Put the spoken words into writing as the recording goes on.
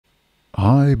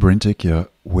Hi, BrenTech here,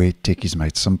 where tech is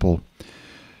made simple.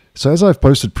 So as I've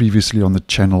posted previously on the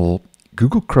channel,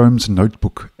 Google Chrome's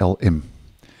Notebook LM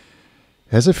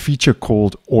has a feature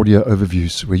called Audio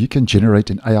Overviews, where you can generate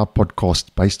an AI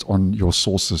podcast based on your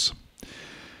sources.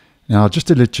 Now, just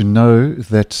to let you know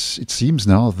that it seems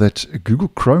now that Google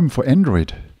Chrome for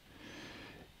Android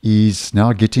is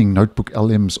now getting Notebook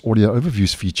LM's Audio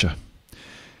Overviews feature.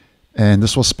 And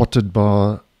this was spotted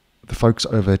by the folks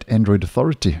over at Android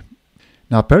Authority.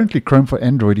 Now, apparently Chrome for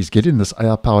Android is getting this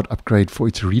AI-powered upgrade for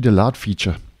its Read Aloud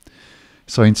feature.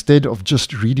 So instead of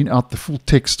just reading out the full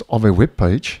text of a web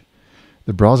page,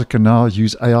 the browser can now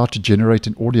use AI to generate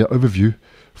an audio overview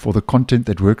for the content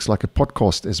that works like a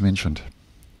podcast, as mentioned.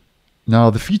 Now,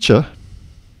 the feature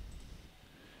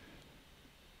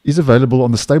is available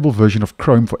on the stable version of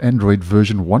Chrome for Android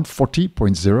version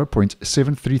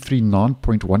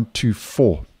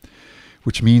 140.0.7339.124.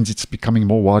 which means it's becoming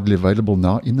more widely available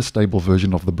now in the stable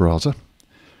version of the browser.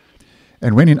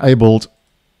 And when enabled,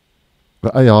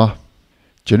 the AI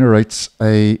generates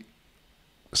a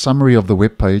summary of the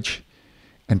web page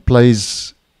and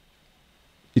plays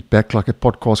it back like a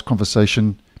podcast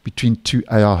conversation between two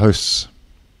AI hosts.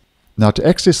 Now, to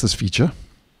access this feature,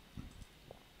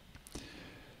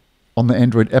 on the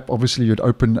Android app, obviously you'd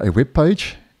open a web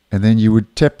page and then you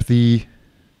would tap the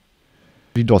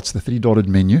three dots, the three-dotted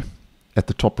menu at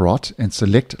the top right, and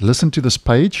select listen to this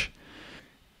page,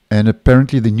 and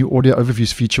apparently the new audio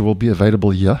overviews feature will be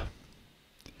available here,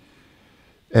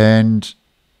 and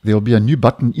there will be a new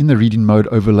button in the reading mode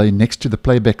overlay next to the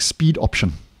playback speed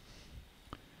option.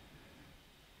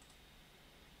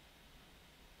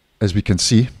 As we can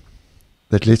see,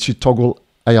 that lets you toggle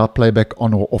AI playback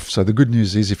on or off. So the good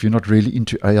news is, if you're not really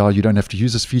into AI, you don't have to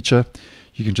use this feature.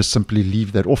 You can just simply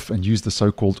leave that off and use the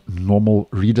so-called normal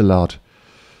read aloud.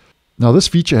 Now, this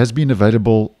feature has been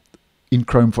available in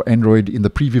Chrome for Android in the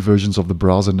preview versions of the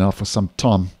browser now for some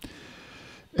time.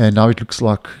 And now it looks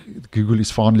like Google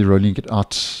is finally rolling it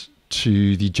out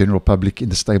to the general public in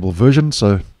the stable version.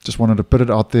 So just wanted to put it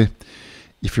out there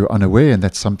if you're unaware, and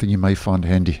that's something you may find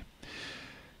handy.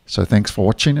 So thanks for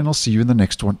watching, and I'll see you in the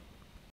next one.